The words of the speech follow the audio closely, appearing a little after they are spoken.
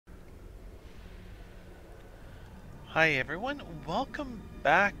Hi everyone, welcome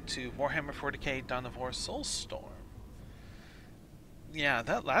back to Warhammer 40K Dawn of War Soulstorm. Yeah,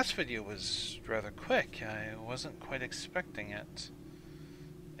 that last video was rather quick. I wasn't quite expecting it.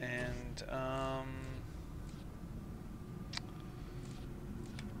 And, now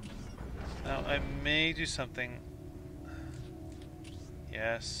I may do something.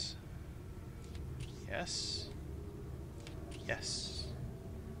 Yes. Yes. Yes.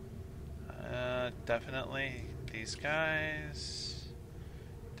 Definitely these guys.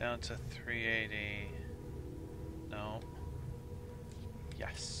 Down to 380. No.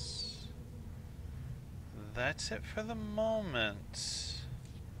 Yes. That's it for the moment.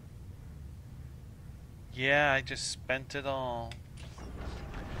 Yeah, I just spent it all.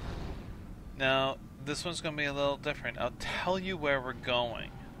 Now, this one's going to be a little different. I'll tell you where we're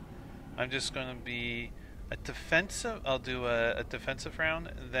going. I'm just going to be a defensive. I'll do a defensive round,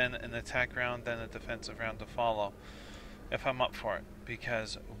 then an attack round, then a defensive round to follow, if I'm up for it.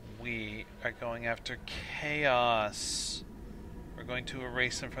 Because we are going after chaos. We're going to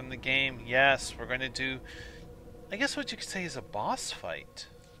erase them from the game. Yes, we're going to do, I guess what you could say is a boss fight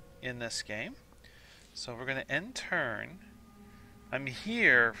in this game. So we're going to end turn. I'm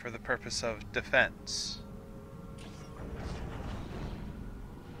here for the purpose of defense.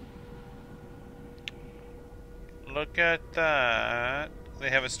 Look at that. They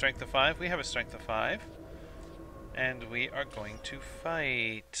have a strength of 5. We have a strength of 5. And we are going to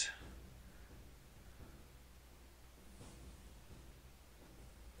fight.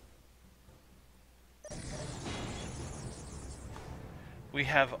 We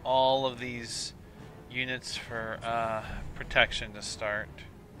have all of these units for protection to start.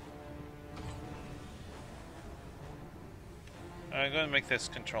 I'm going to make this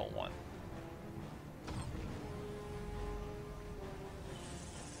control 1.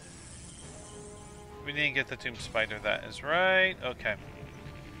 We didn't get the Tomb Spider, that is right. Okay.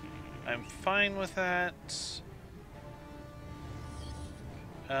 I'm fine with that.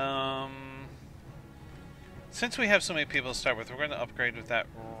 Since we have so many people to start with, we're going to upgrade with that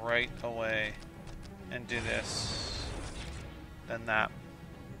right away. And do this. Then that.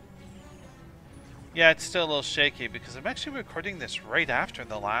 Yeah, it's still a little shaky because I'm actually recording this right after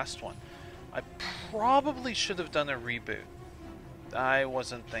the last one. I probably should have done a reboot. I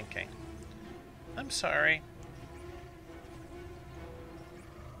wasn't thinking. I'm sorry.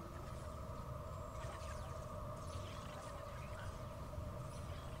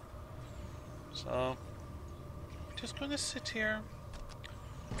 So, just going to sit here,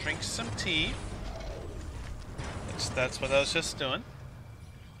 drink some tea. That's what I was just doing.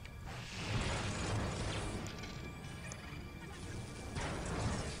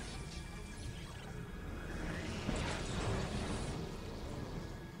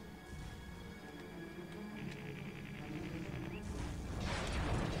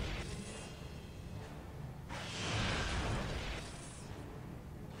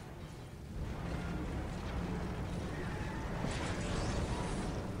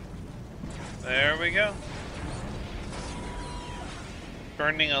 There we go.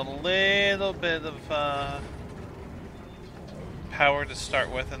 Burning a little bit of power to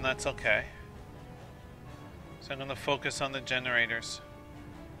start with, and that's okay. So I'm going to focus on the generators.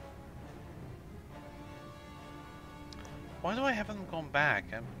 Why do I have them going back?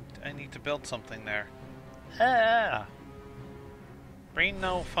 I need to build something there. Ah! Brain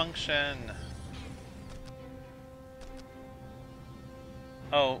no function.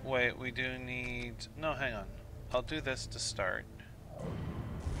 Oh, wait, we do need... No, hang on. I'll do this to start.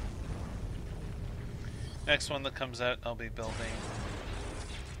 Next one that comes out, I'll be building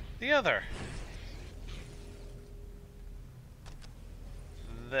the other.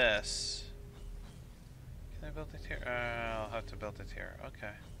 This. Can I build it here? I'll have to build it here.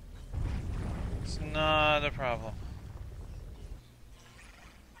 Okay. It's not a problem.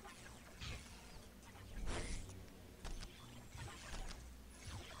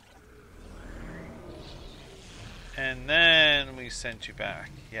 And then we sent you back.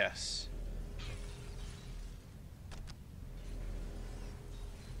 Yes.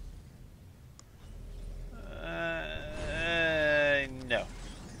 No.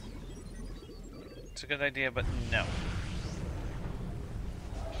 It's a good idea, but no.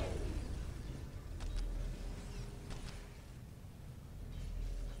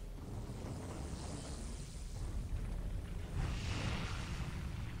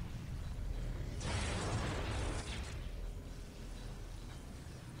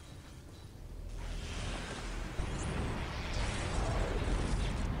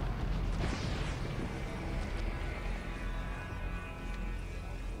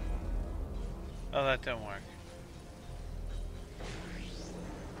 Oh, that didn't work.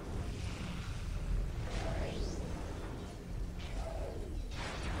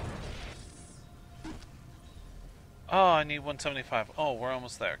 I need 175. Oh, we're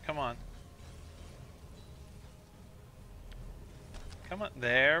almost there. Come on. Come on.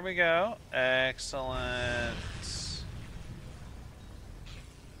 There we go. Excellent.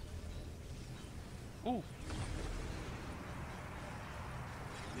 Ooh.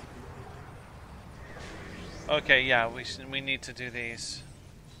 Okay, yeah, we need to do these.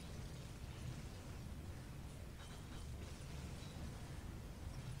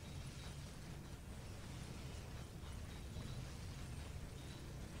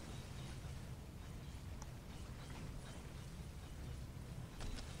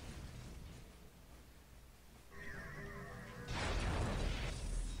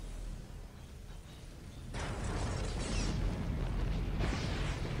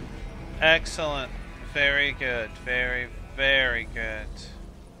 Excellent. Very good. Very, very good.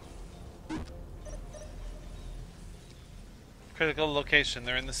 Critical location.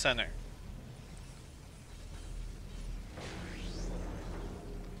 They're in the center.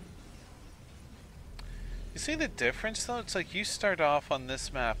 You see the difference though? It's like you start off on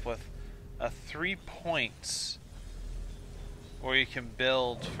this map with 3 points where you can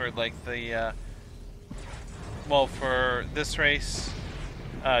build for like the well, for this race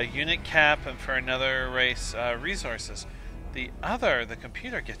unit cap, and for another race resources. The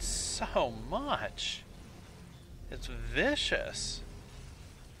computer gets so much. It's vicious.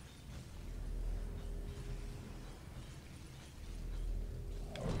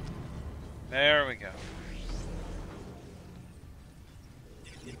 There we go.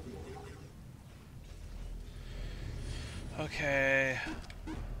 Okay.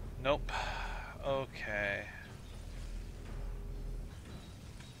 Nope. Okay.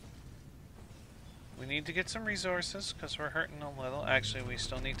 We need to get some resources because we're hurting a little. Actually, we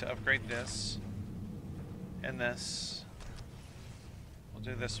still need to upgrade this and this. We'll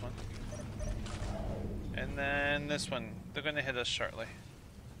do this one. And then this one. They're going to hit us shortly.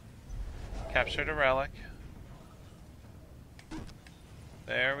 Captured a relic.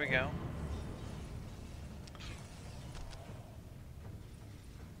 There we go.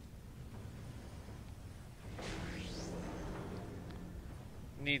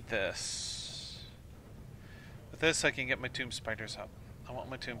 Need this. With this I can get my tomb spiders up. I want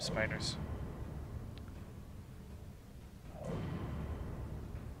my tomb spiders.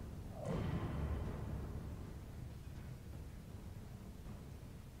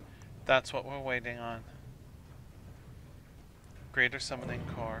 That's what we're waiting on. Greater summoning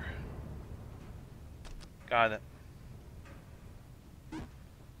core. Got it. What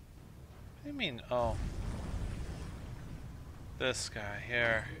do you mean, oh? This guy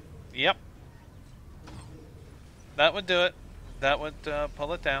here. Yep. That would do it. That would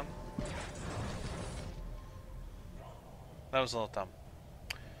pull it down. That was a little dumb.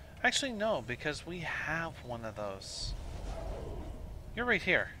 Actually, no, because we have one of those. You're right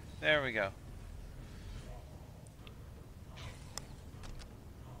here. There we go.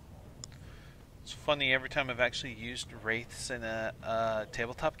 It's funny, every time I've actually used wraiths in a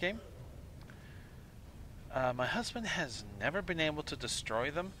tabletop game, my husband has never been able to destroy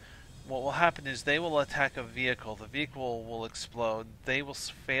them. What will happen is they will attack a vehicle, the vehicle will explode, they will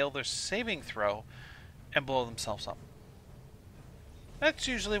fail their saving throw, and blow themselves up. That's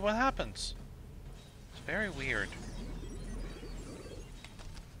usually what happens. It's very weird.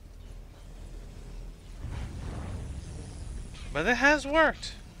 But it has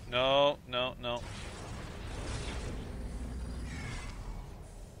worked. No, no, no.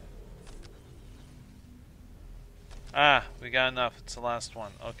 Ah, we got enough. It's the last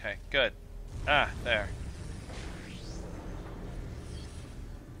one. Okay, good. Ah, there.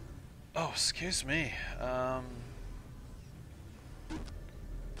 Oh, excuse me.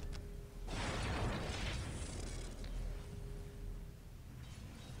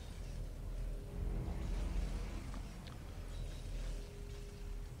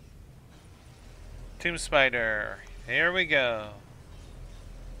 Tomb Spider. Here we go.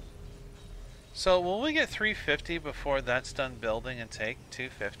 So, will we get 350 before that's done building and take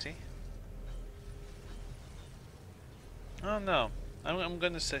 250? Oh no. I'm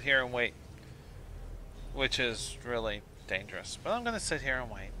going to sit here and wait. Which is really dangerous. But I'm going to sit here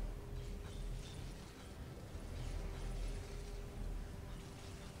and wait.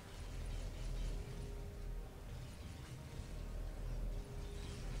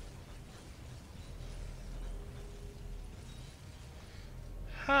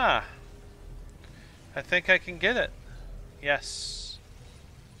 Huh. I think I can get it. Yes.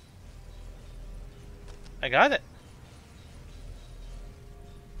 I got it.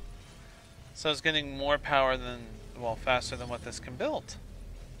 So it's getting more power than, well, faster than what this can build.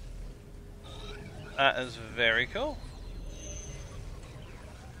 That is very cool.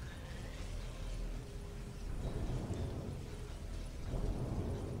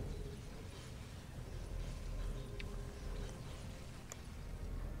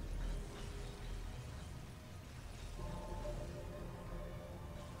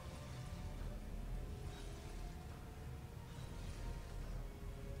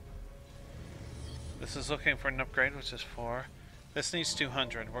 This is looking for an upgrade, which is 4. This needs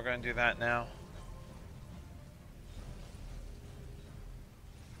 200. We're going to do that now.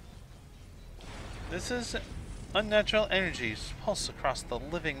 This is unnatural energies pulse across the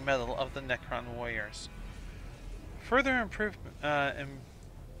living metal of the Necron warriors. Further improves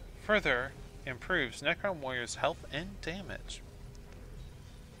Necron warriors' health and damage.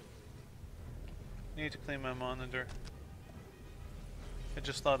 Need to clean my monitor. I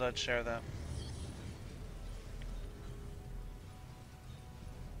just thought I'd share that.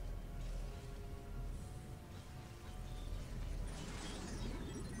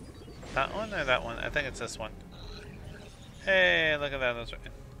 That one or that one? I think it's this one. Hey, look at that. Those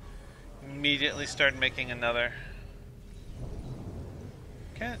immediately started making another.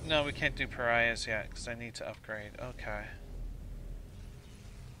 No, we can't do pariahs yet because I need to upgrade. Okay.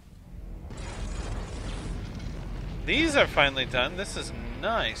 These are finally done. This is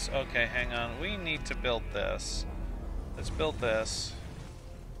nice. Okay, hang on. We need to build this. Let's build this.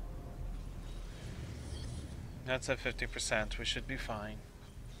 That's at 50%. We should be fine.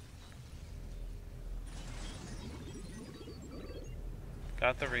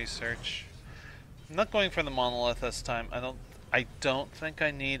 Got the research. I'm not going for the monolith this time. I don't think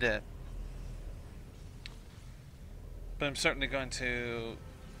I need it. But I'm certainly going to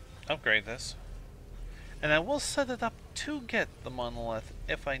upgrade this. And I will set it up to get the monolith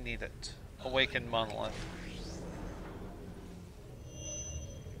if I need it. Awakened monolith.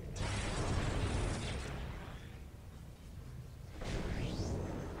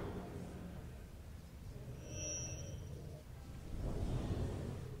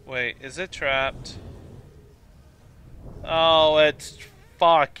 Wait, is it trapped? Oh, it's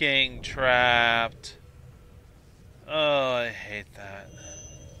fucking trapped. Oh, I hate that.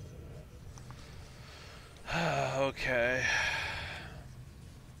 Okay.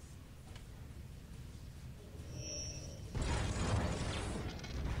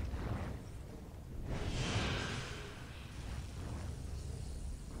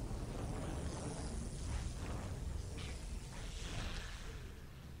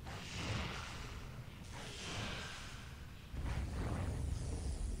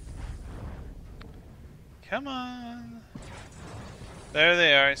 Come on. There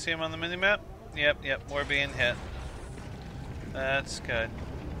they are. I see them on the minimap. Yep, we're being hit. That's good.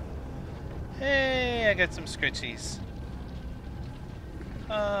 Hey, I got some scritchies.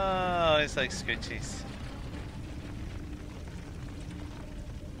 Oh, it's like scritchies.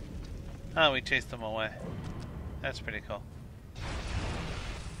 Oh, we chased them away. That's pretty cool.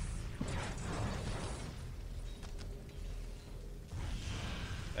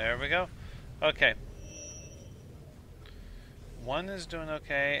 There we go. Okay. One is doing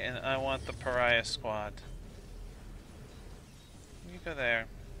okay, and I want the pariah squad. You go there.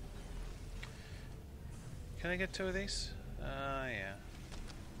 Can I get 2 of these? Yeah.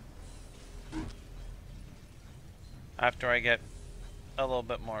 After I get a little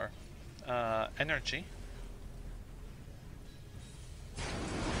bit more energy.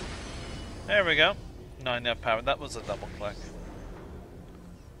 There we go. Not enough power. That was a double click.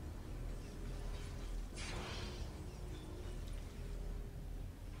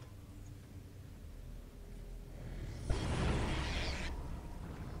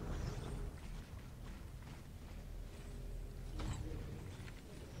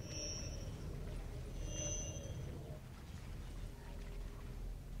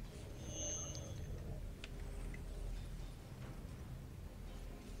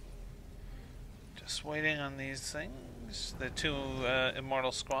 Just waiting on these things. The 2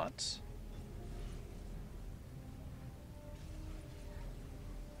 immortal squads.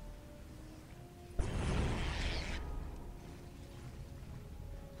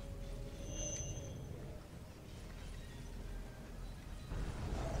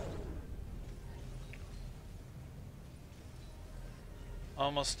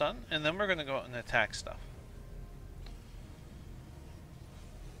 Almost done, and then we're going to go out and attack stuff.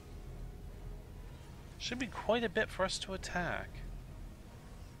 Should be quite a bit for us to attack.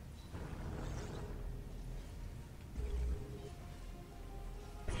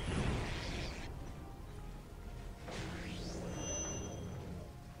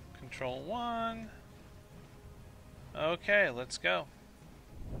 Control 1. Okay, let's go.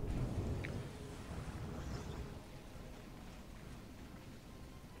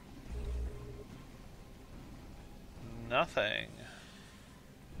 Nothing.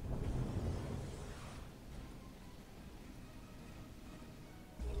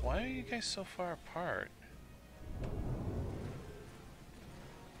 Why are you guys so far apart?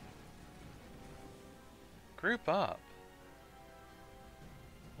 Group up.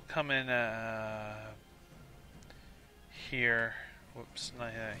 We'll come in here. Whoops,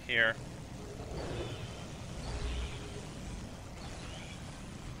 not here.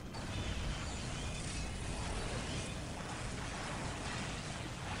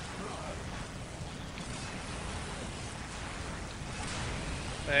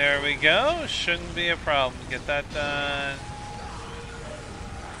 There we go. Shouldn't be a problem. Get that done.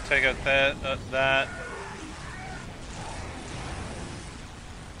 Take out that.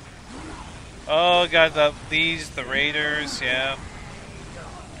 Oh, got the raiders, yeah.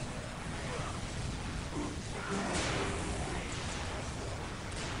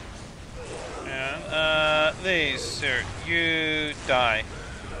 And these, sir, you die.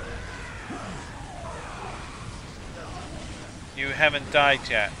 You haven't died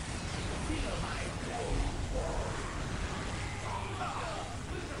yet.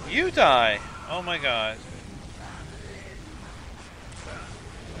 You die! Oh my god.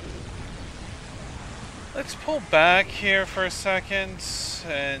 Let's pull back here for a second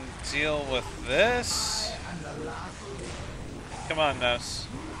and deal with this. Come on, mouse.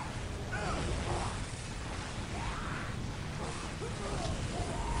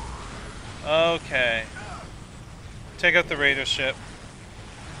 Okay. Take out the raider ship.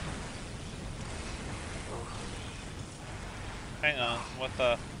 Hang on, what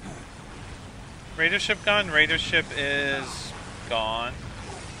the... Raider ship gone? Raider ship is gone.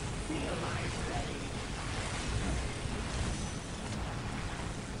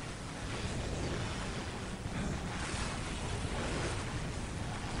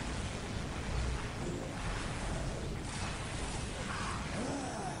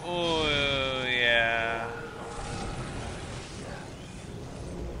 Oh, yeah.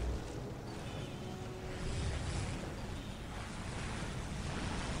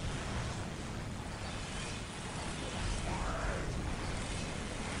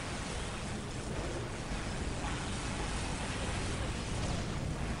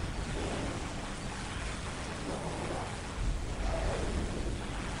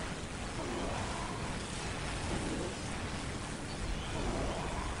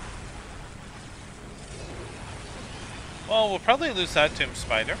 Well, we'll probably lose that Tomb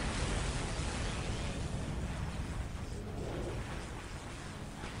Spider.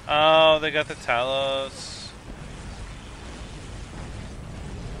 Oh, they got the Talos.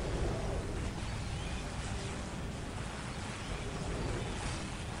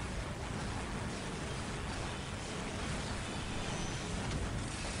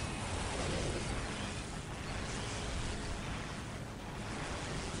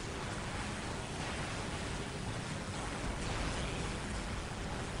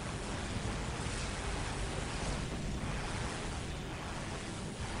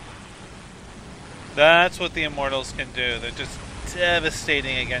 That's what the Immortals can do. They're just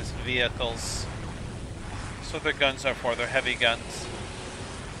devastating against vehicles. That's what their guns are for. They're heavy guns.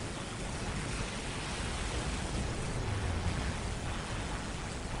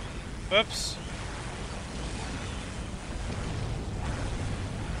 Whoops.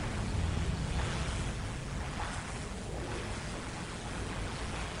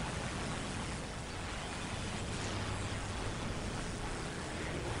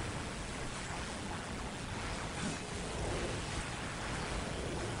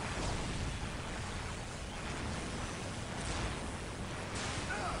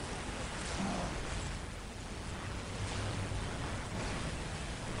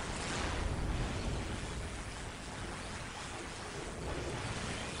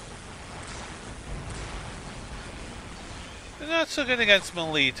 Not so good against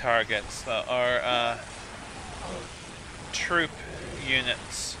melee targets, though, or troop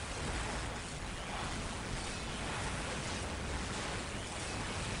units.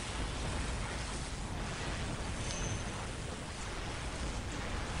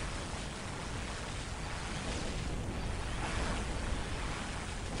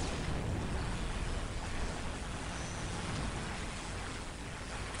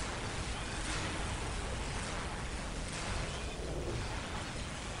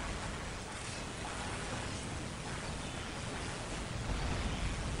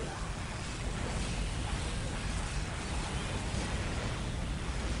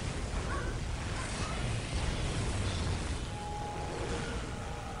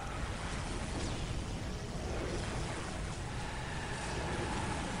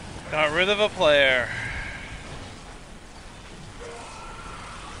 Got rid of a player.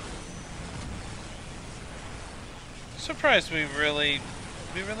 Surprised we really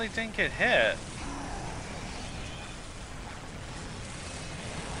didn't get hit.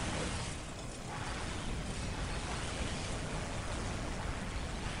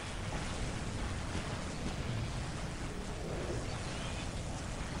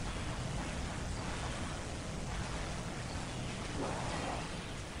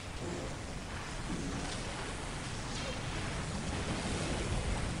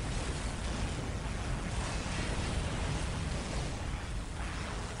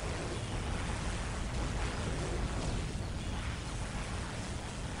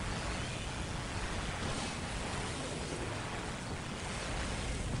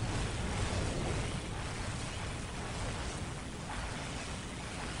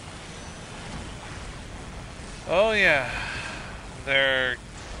 Oh yeah, their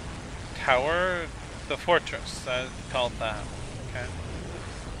tower, the fortress, I called that. Okay.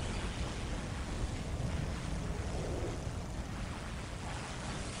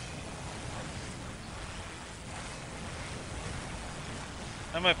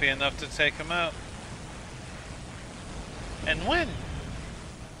 That might be enough to take him out. And win!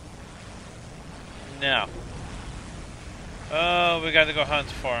 No. Oh, we gotta go hunt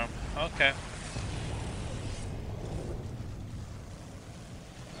for him. Okay.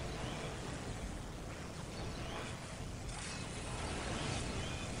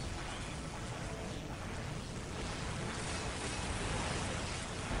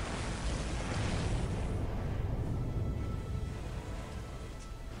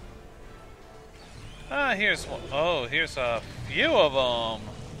 Ah, here's one. Oh, here's a few of them.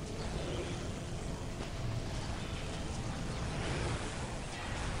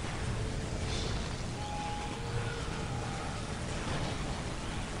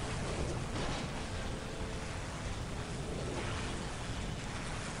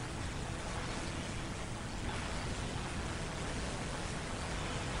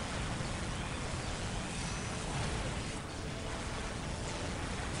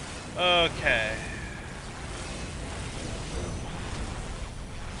 Okay.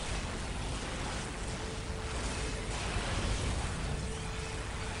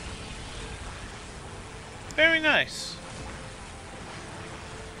 Very nice.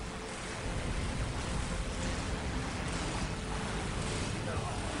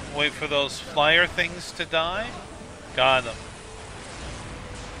 Wait for those flyer things to die. Got them.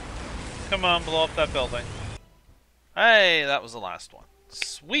 Come on, blow up that building. Hey, that was the last one.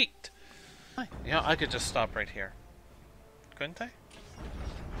 Sweet. You know, I could just stop right here. Couldn't I?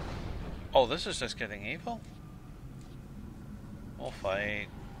 Oh, this is just getting evil. We'll fight.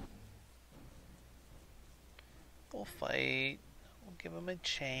 We'll fight. We'll give him a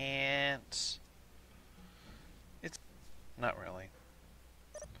chance. It's not really.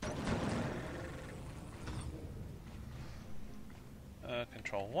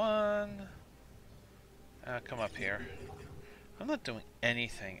 Control 1. Come up here. I'm not doing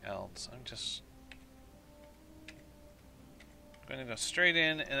anything else. I'm just going to go straight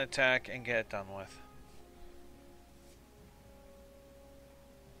in and attack and get it done with.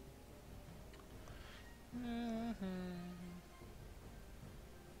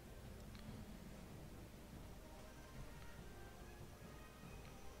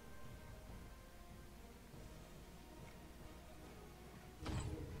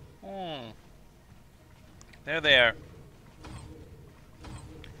 There they are.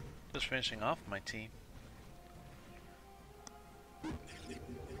 Just finishing off my team.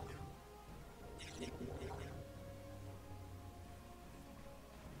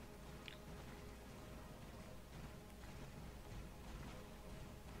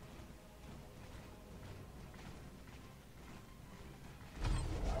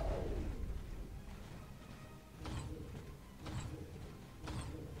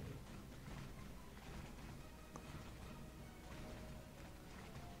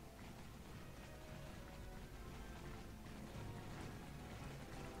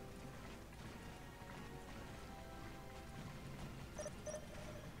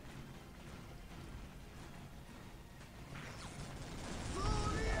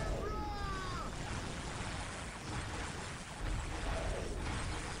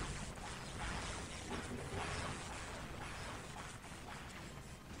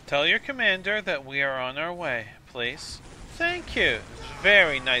 Tell your commander that we are on our way, please. Thank you. It's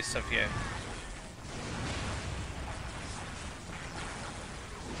very nice of you.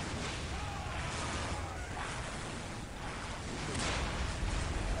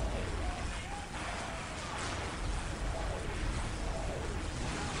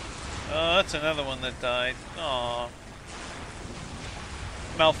 Oh, that's another one that died. Aww.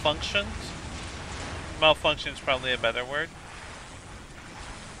 Malfunctioned? Malfunction's probably a better word.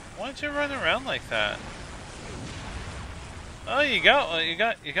 Why'd you run around like that? Oh, you got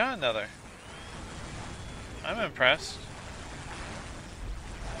another. I'm impressed.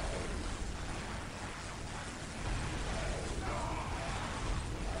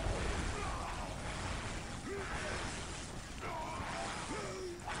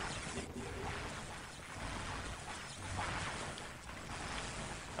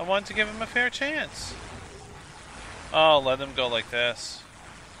 I wanted to give him a fair chance. Oh, let him go like this.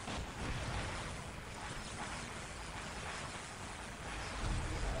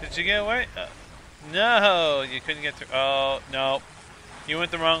 Did you get away? No, you couldn't get through. Oh, no. You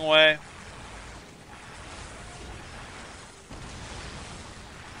went the wrong way.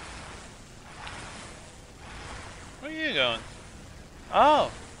 you going?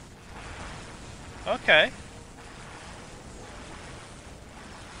 Oh. Okay.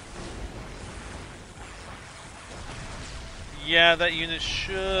 Yeah, that unit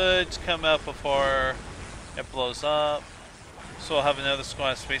should come out before it blows up. So we'll have another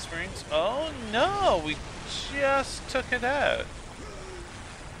squad of Space Marines. Oh no, we just took it out.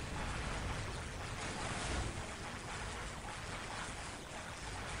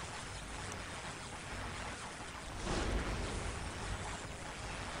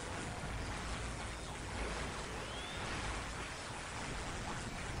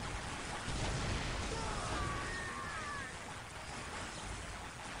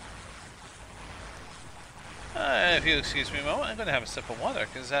 If you excuse me a moment, I'm going to have a sip of water,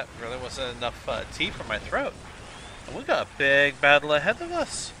 because that really wasn't enough tea for my throat. And we got a big battle ahead of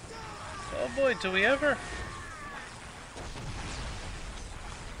us. Oh boy, do we ever.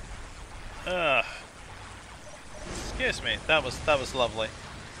 Excuse me, that was lovely.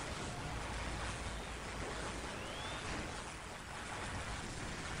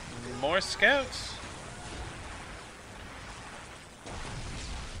 More scouts.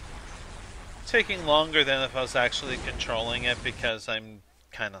 Taking longer than if I was actually controlling it because I'm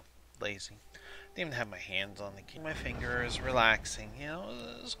kind of lazy. Didn't even have my hands on the key. My fingers relaxing, you know,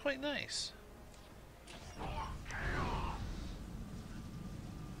 it was quite nice.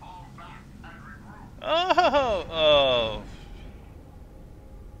 Oh!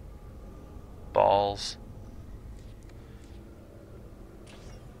 Balls.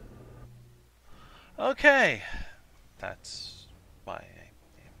 Okay. That's why I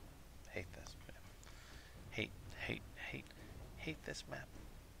hate this. Hate this map.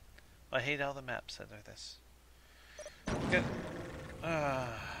 I hate all the maps that are this. Good.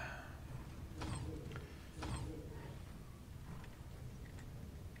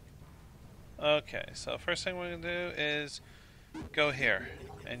 Okay, so first thing we're going to do is go here.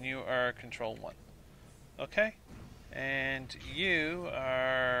 And you are control 1. Okay? And you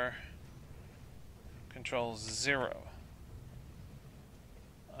are control 0.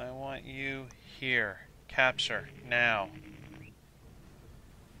 I want you here. Capture. Now.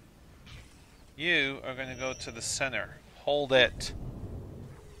 You are going to go to the center. Hold it.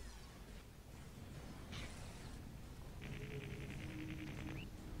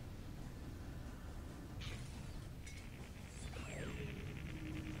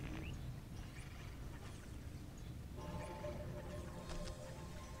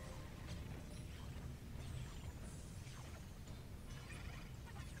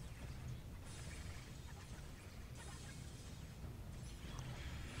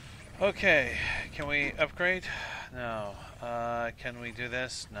 Okay, can we upgrade? No. Can we do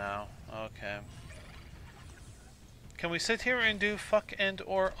this? No. Okay. Can we sit here and do fuck and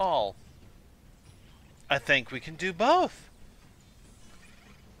or all? I think we can do both.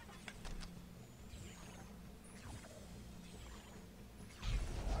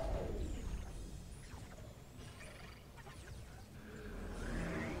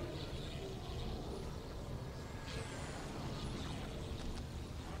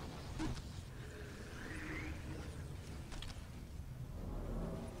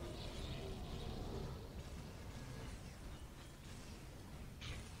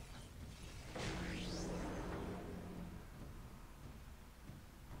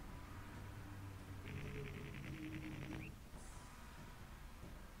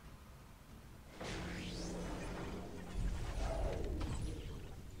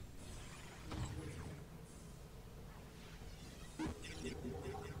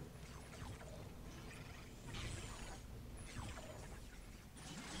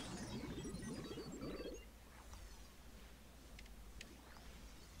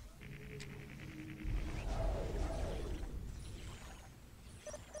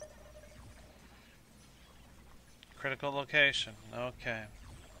 Critical location. Okay.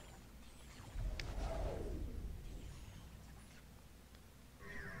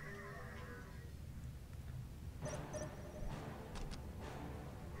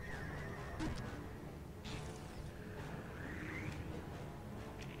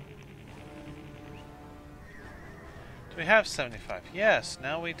 Do we have 75? Yes,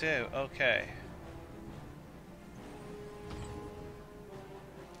 now we do. Okay.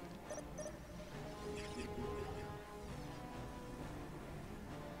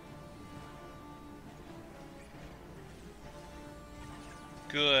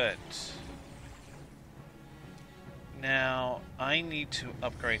 Good. Now, I need to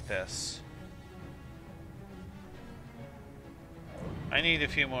upgrade this. I need a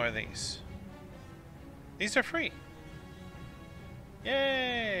few more of these. These are free.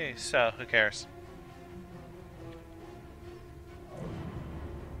 Yay! So, who cares?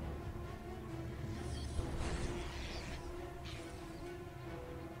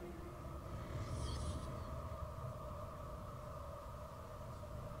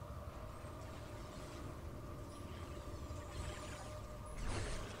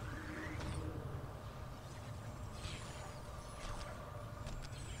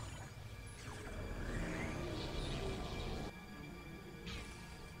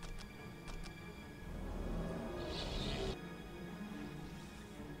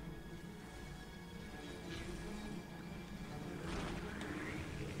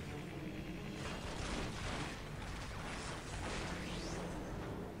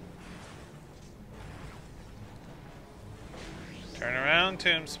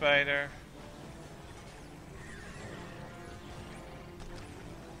 Tomb Spider.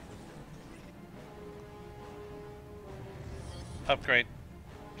 Upgrade.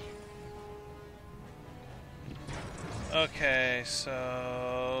 Okay,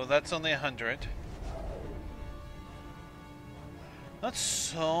 so that's only 100. Not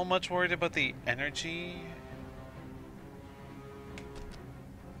so much worried about the energy.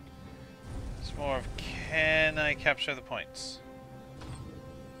 It's more of, can I capture the points?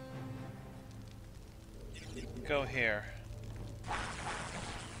 Go here.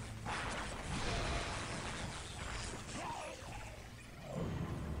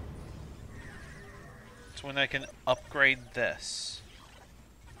 It's when I can upgrade this.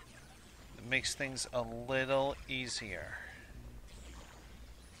 It makes things a little easier.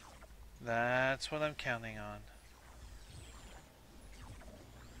 That's what I'm counting on.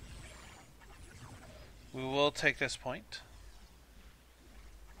 We will take this point.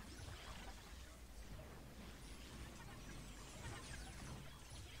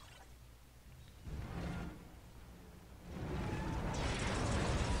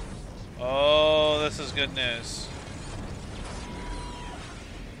 Oh, this is good news.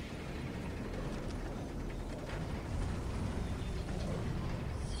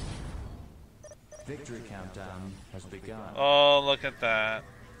 Victory countdown has begun. Oh, look at that.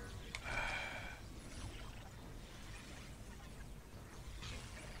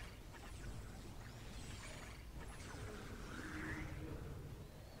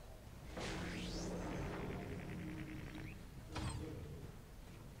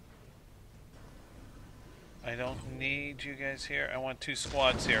 I don't need you guys here. I want 2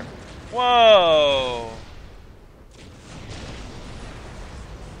 squads here. Whoa!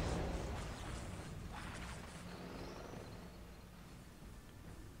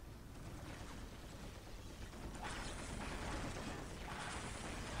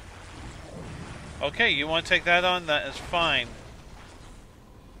 Okay, you want to take that on? That is fine.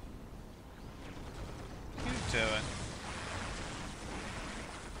 What are you doing?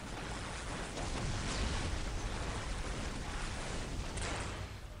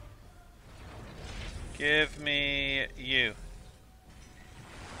 Give me you.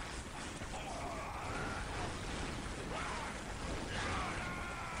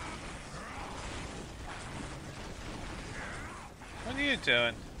 What are you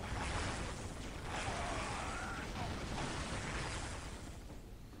doing?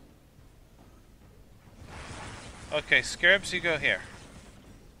 Okay, Scarabs, you go here.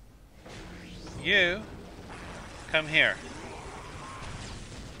 You come here.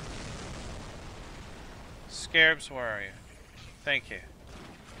 Scarabs, where are you? Thank you.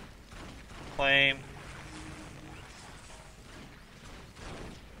 Claim.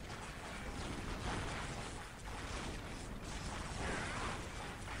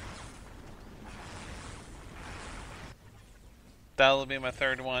 That'll be my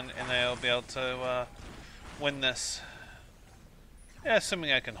 3rd one, and I'll be able to win this. Yeah,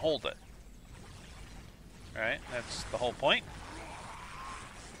 assuming I can hold it. Alright, that's the whole point.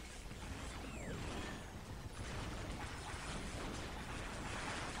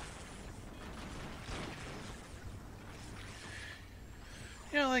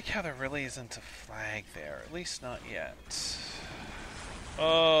 You know, I like how there really isn't a flag there. At least not yet.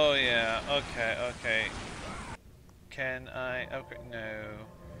 Oh, yeah. Okay, okay. Can I... Okay, no.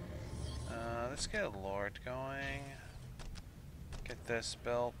 Let's get a Lord going. Get this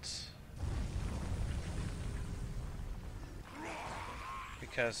built.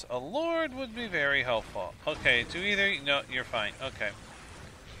 Because a Lord would be very helpful. Okay, do either... No, you're fine. Okay.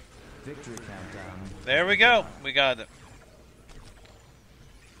 Victory countdown. There we go. We got it.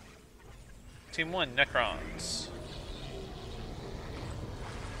 Team 1, Necrons.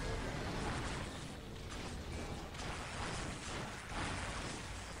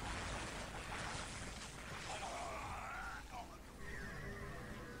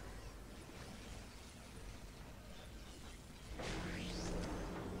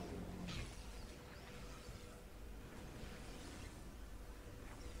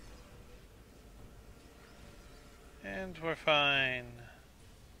 And we're fine.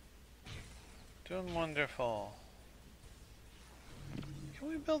 Doing wonderful. Can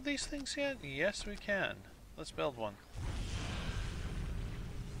we build these things yet? Yes, we can. Let's build one.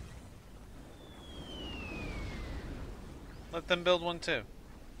 Let them build one too.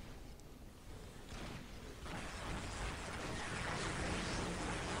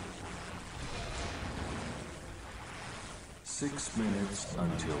 Six minutes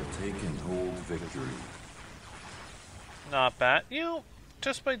until take and hold victory. Not bad. You know,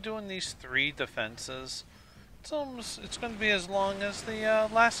 just by doing these 3 defenses, It's going to be as long as the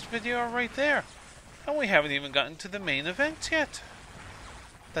last video right there. And we haven't even gotten to the main event yet.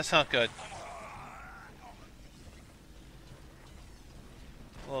 That's not good.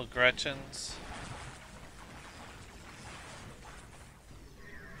 Little Gretchens.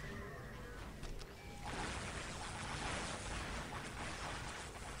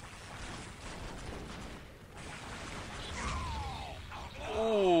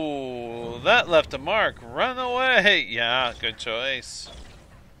 Ooh, that left a mark. Run away. Yeah, good choice.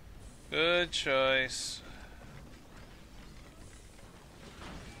 Good choice.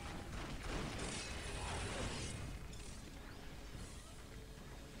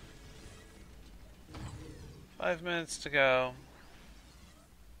 Five minutes to go.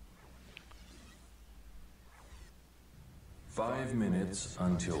 5 minutes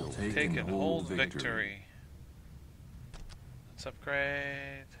until take and hold victory. Let's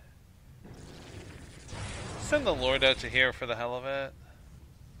upgrade. Send the Lord out to here for the hell of it.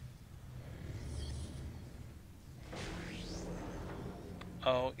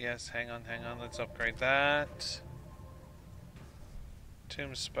 Oh, yes, hang on, let's upgrade that.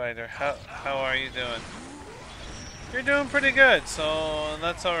 Tomb Spider, how are you doing? You're doing pretty good, so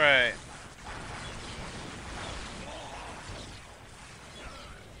that's alright.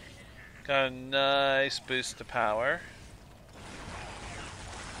 Got a nice boost to power.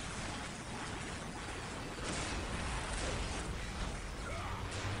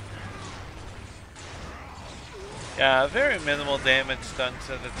 Yeah, very minimal damage done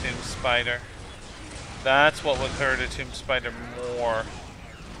to the Tomb Spider. That's what would hurt a Tomb Spider more.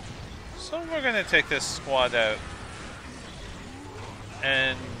 So we're gonna take this squad out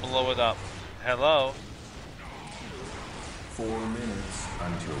and blow it up. Hello? 4 minutes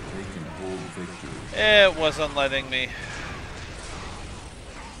until take and hold victory. It wasn't letting me.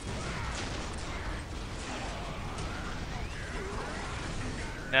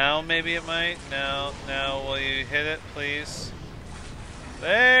 Now maybe it might. Now will you hit it, please?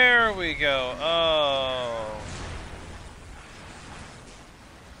 There we go. Oh.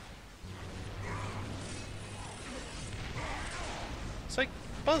 It's like,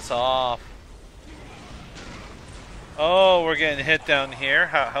 buzz off. Oh, we're getting hit down here.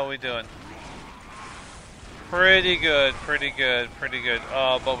 How are we doing? Pretty good.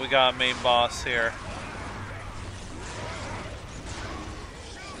 Oh, but we got a main boss here.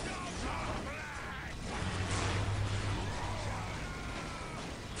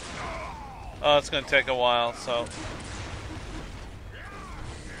 Oh, it's going to take a while, so...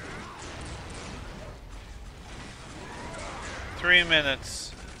 Three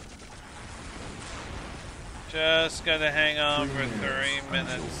minutes. Just gotta hang on for 3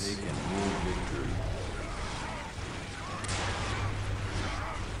 minutes.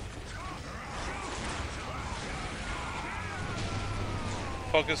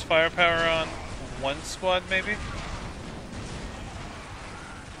 Focus firepower on one squad, maybe?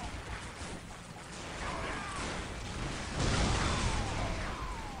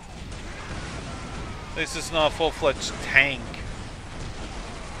 At least it's not a full-fledged tank.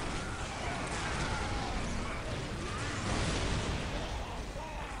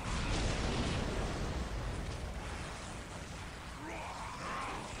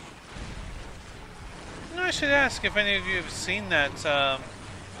 I should ask if any of you have seen that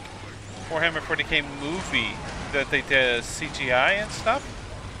Warhammer 40K movie that they did CGI and stuff.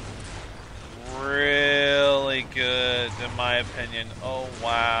 Really good, in my opinion. Oh,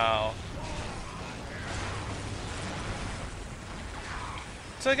 wow.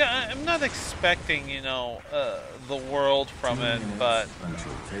 It's like, I'm not expecting, you know, the world from it, but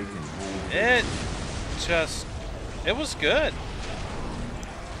it was good.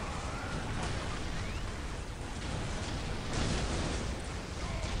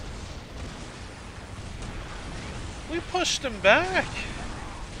 We pushed him back.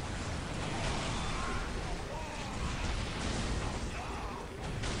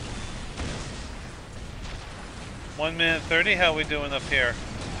 One minute 30, how we doing up here?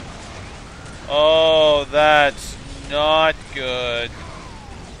 Oh, that's not good.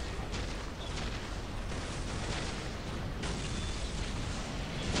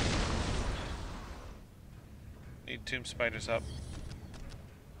 Need Tomb Spiders up.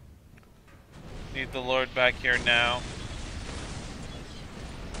 Need the Lord back here now.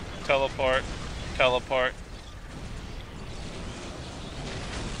 Teleport. Teleport.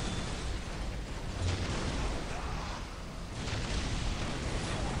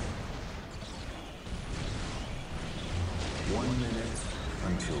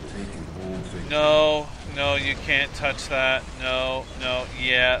 No, no, you can't touch that. No, no,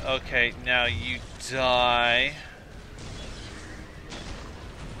 yeah, okay, now you die.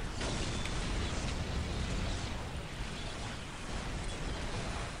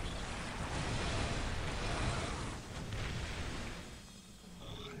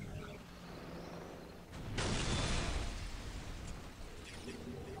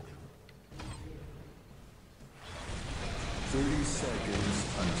 Seconds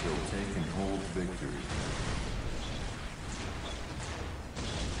until taking hold victory.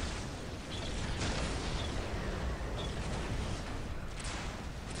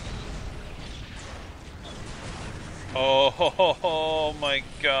 Oh my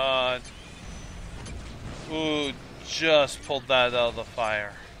god. Ooh, just pulled that out of the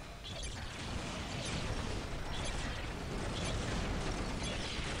fire.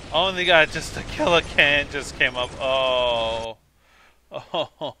 Only got just a killer can just came up. Oh.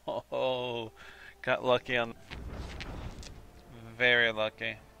 Oh. Got lucky on. Very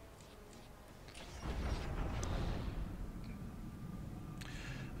lucky.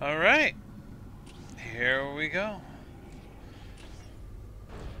 Alright. Here we go.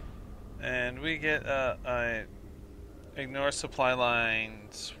 And we get ignore supply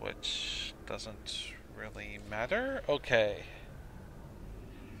lines, which doesn't really matter. Okay.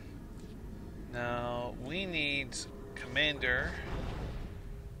 Now we need Commander.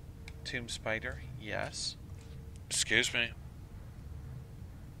 Tomb Spider, yes. Excuse me.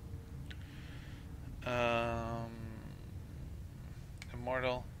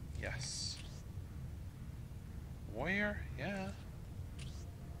 Immortal, yes. Warrior, yeah.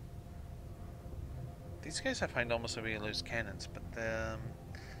 These guys I find almost every lose cannons, but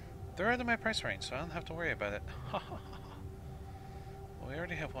they're out of my price range, so I don't have to worry about it. Well, we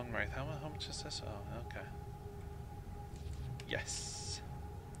already have one right. How much is this? Oh, okay. Yes.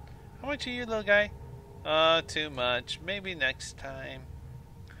 How much are you, little guy? Too much. Maybe next time.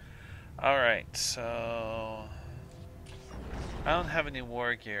 Alright, so I don't have any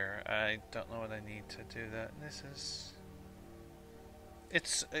war gear. I don't know what I need to do that. This is...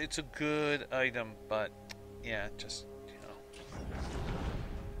 It's a good item, but yeah, just, you know.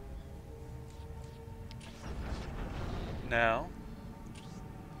 Now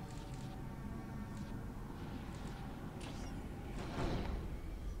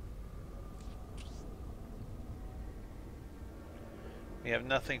we have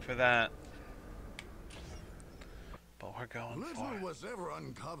nothing for that. But we're going for it. Little was ever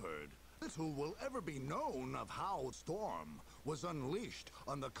uncovered. Little will ever be known of how Storm was unleashed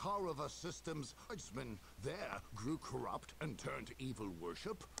on the Karava Systems. Swordsmen there grew corrupt and turned to evil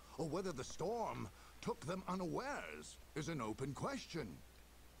worship, or whether the Storm took them unawares is an open question.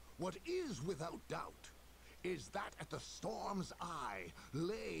 What is without doubt is that at the Storm's eye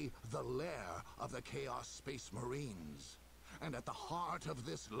lay the lair of the Chaos Space Marines. And at the heart of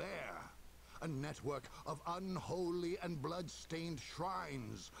this lair, a network of unholy and blood-stained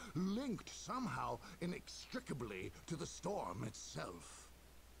shrines, linked somehow inextricably to the Storm itself.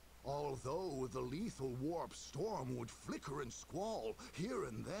 Although the lethal warp Storm would flicker and squall here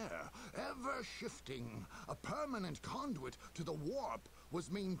and there, ever shifting, a permanent conduit to the warp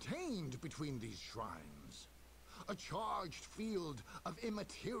was maintained between these shrines. A charged field of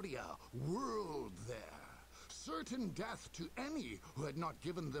immateria whirled there, certain death to any who had not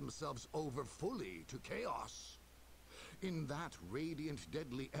given themselves over fully to chaos. In that radiant,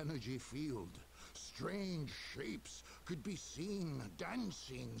 deadly energy field, strange shapes could be seen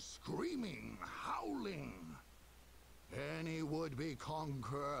dancing, screaming, howling. Any would-be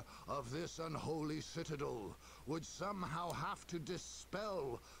conqueror of this unholy citadel would somehow have to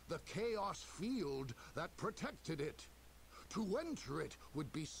dispel the chaos field that protected it. To enter it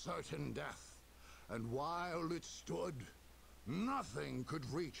would be certain death. And while it stood, nothing could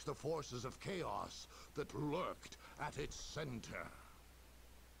reach the forces of chaos that lurked at its center.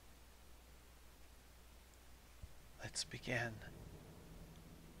 Let's begin.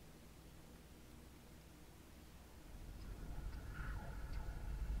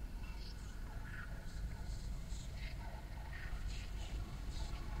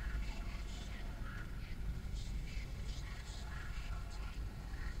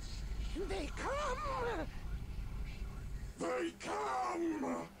 They come! They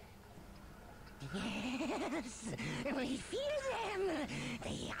come! Yes, we feel them.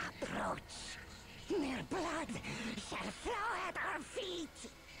 They approach. Their blood shall flow at our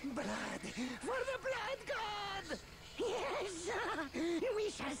feet. Blood for the blood god! Yes, we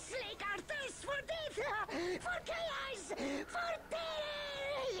shall slake our thirst for death, for chaos, for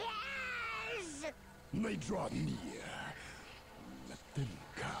terror! Yes! They draw near. Let them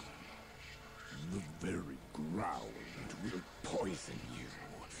come. The very ground will poison you.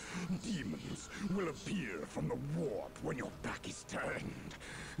 Demons will appear from the warp when your back is turned.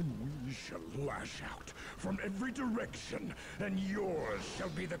 We shall lash out from every direction, and yours shall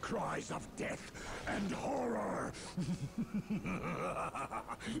be the cries of death and horror.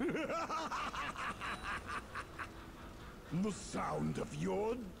 The sound of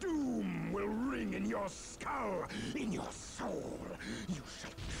your doom will ring in your skull, in your soul. You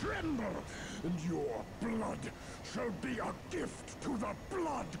shall tremble, and your blood shall be a gift to the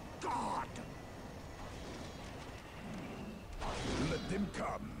blood god. Let them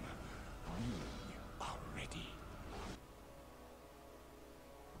come. We are ready.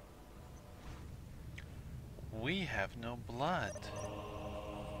 We have no blood.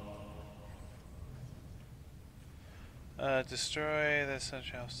 Destroy the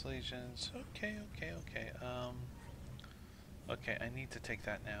Central House Legions. Okay. Okay, I need to take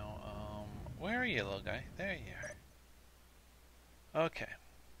that now. Where are you, little guy? There you are. Okay.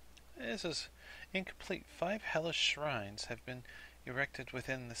 This is incomplete. 5 hellish shrines have been erected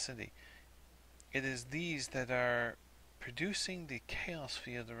within the city. It is these that are producing the chaos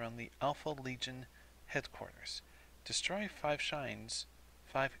field around the Alpha Legion headquarters. Destroy 5 shrines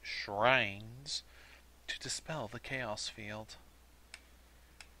to dispel the chaos field.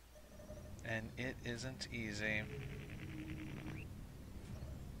 And it isn't easy.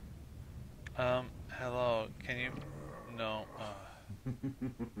 Hello, can you... No,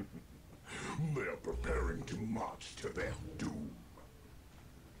 They're preparing to march to their doom.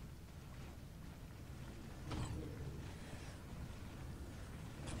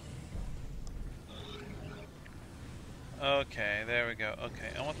 Okay, there we go.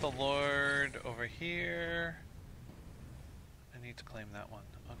 Okay, I want the Lord over here. I need to claim that one.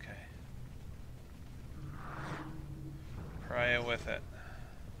 Okay. Pariah with it.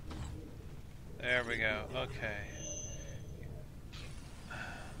 There we go. Okay.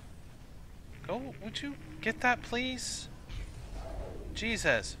 Go, would you get that, please?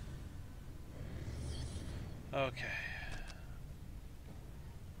 Jesus. Okay.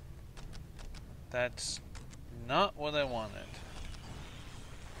 That's not what I wanted.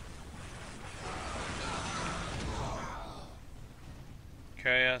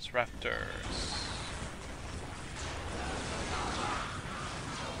 Chaos Raptors.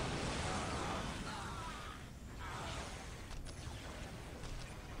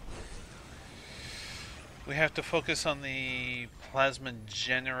 We have to focus on the plasma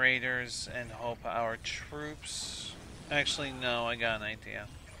generators and hope our troops... Actually, no, I got an idea.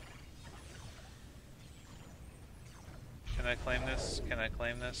 Can I claim this? Can I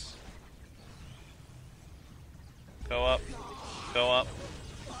claim this? Go up. Go up.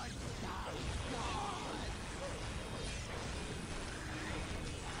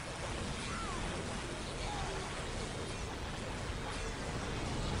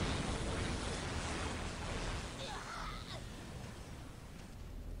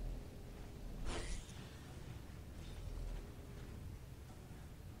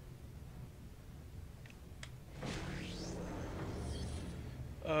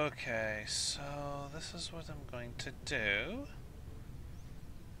 Okay, so this is what I'm going to do.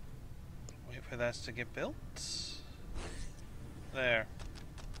 Wait for that to get built. There.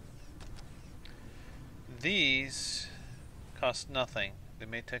 These cost nothing. They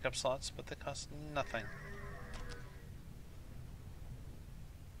may take up slots, but they cost nothing.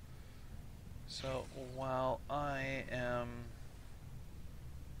 So while I am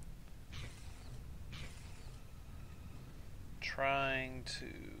trying to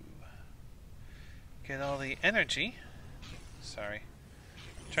get all the energy,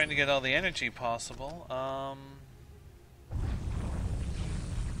 trying to get all the energy possible, I'm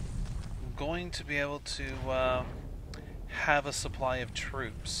going to be able to have a supply of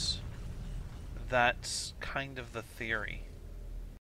troops. That's kind of the theory.